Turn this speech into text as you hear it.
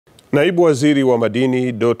Naibu waziri wa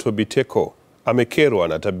madini Dotto Biteko amekerwa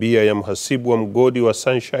na tabia ya mhasibu wa mgodi wa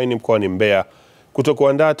Sunshine mkoani Mbeya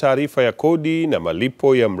kutokuandaa taarifa ya kodi na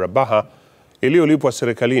malipo ya Mrabaha iliyolipwa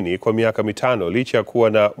serikalini kwa miaka 5 licha ya kuwa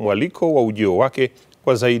na mwaliko wa ujio wake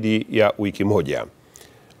kwa zaidi ya wiki moja.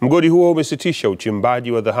 Mgodi huo umesitisha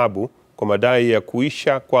uchimbaji wa dhahabu kwa madai ya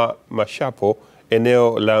kuisha kwa mashapo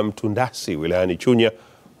eneo la Mtundasi wilayani Chunya,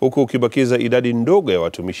 huku ukibakiza idadi ndogo ya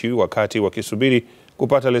watumishi wakati wakisubiri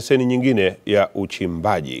kupata leseni nyingine ya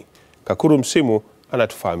uchimbaji. Kakuru Msimu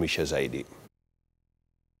anatufahamisha zaidi.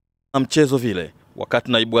 Mchezo vile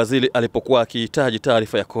wakati naibu waziri alipokuwa akihitaji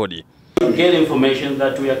taarifa ya kodi. Get information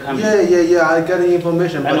that we are coming. Yeah, I got the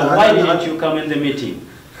information. And why didn't you come in the meeting?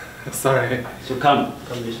 Sorry. So come.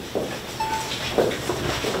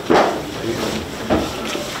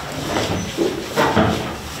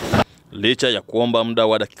 Licha ya kuomba muda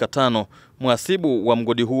wa dakika 5, mhasibu wa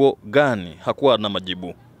mgodi huo gani hakuwa na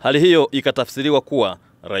majibu. Hali hiyo ikatafsiriwa kuwa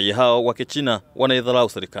raia hao wa Kichina wanaidharau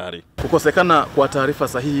serikali. Kukosekana kwa taarifa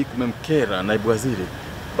sahihi kumemkera naibu waziri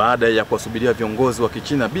baada ya kuwasubiria viongozi wa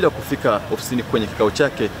Kichina bila kufika ofisini kwenye kikao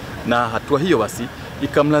chake, na hatua hiyo basi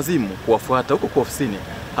ikamlazimu kuwafuata huko kwa ofisini.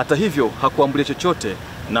 Hata hivyo hakuambulia chochote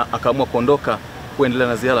na akaamua kuondoka kuendelea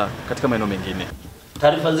na ziara katika maeneo mengine.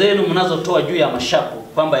 Taarifa zenu mnazotoa juu ya mashapo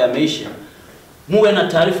kwamba yameisha, muwe na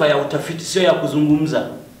taarifa ya utafiti, sio ya kuzungumza.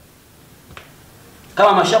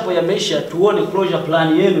 Kama mashapo yameisha, tuone closure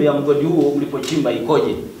plan yenu ya mgodi huo ulipochimba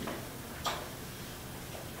ikoje.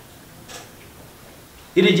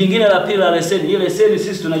 Ili jingine la pili la leseni, ile leseni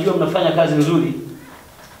sisi tunajua mnafanya kazi nzuri.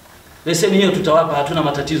 Leseni hiyo tutawapa, hatuna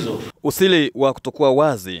matatizo. Usili wa kutokuwa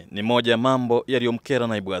wazi ni moja ya mambo yaliyomkera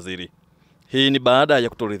naibu waziri. Hii ni baada ya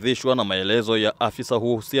kutoridhishwa na maelezo ya afisa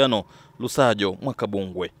uhusiano Lusajo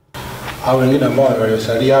Mwakabungwe. Hao wengine ambao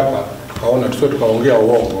waliosalia hapa tukaona tusio tukaongea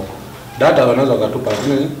uongo. Data wanaweza kutupa,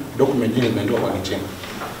 lakini document nyingine zimeandikwa kwa Kichina.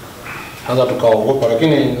 Sasa tukaogopa,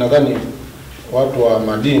 lakini nadhani watu wa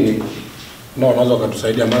madini nao wanaweza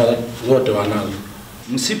kutusaidia, maana zote wanazo.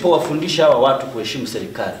 Msipowafundisha hawa watu kuheshimu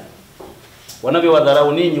serikali,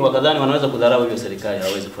 wanavyowadharau ninyi wakadhani wanaweza kudharau hiyo serikali,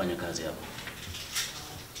 hawawezi kufanya kazi hapo.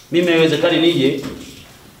 Mimi haiwezekani nije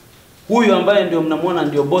huyu ambaye ndio mnamuona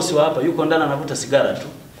ndio bosi wa hapa yuko ndani anavuta sigara tu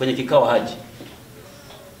kwenye kikao haji.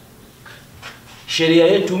 Sheria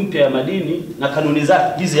yetu mpya ya madini na kanuni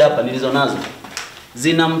zake hizi hapa nilizonazo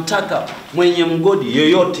zinamtaka mwenye mgodi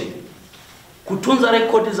yoyote kutunza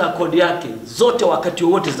rekodi za kodi yake zote wakati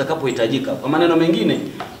wote zitakapohitajika. Kwa maneno mengine,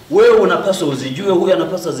 wewe unapaswa uzijue, huyu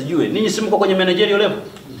anapaswa azijue. Ninyi si mko kwenye managerial level?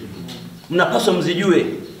 Mnapaswa mzijue.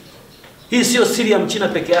 Hii sio siri ya Mchina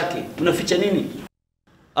peke yake. Unaficha nini?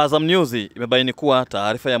 Azam News imebaini kuwa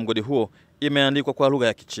taarifa ya mgodi huo imeandikwa kwa lugha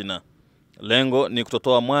ya Kichina. Lengo ni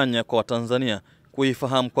kutotoa mwanya kwa Watanzania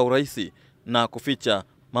kuifahamu kwa urahisi na kuficha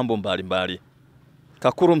mambo mbalimbali.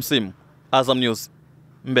 Kakuru Msimu, Azam News,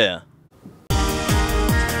 Mbeya.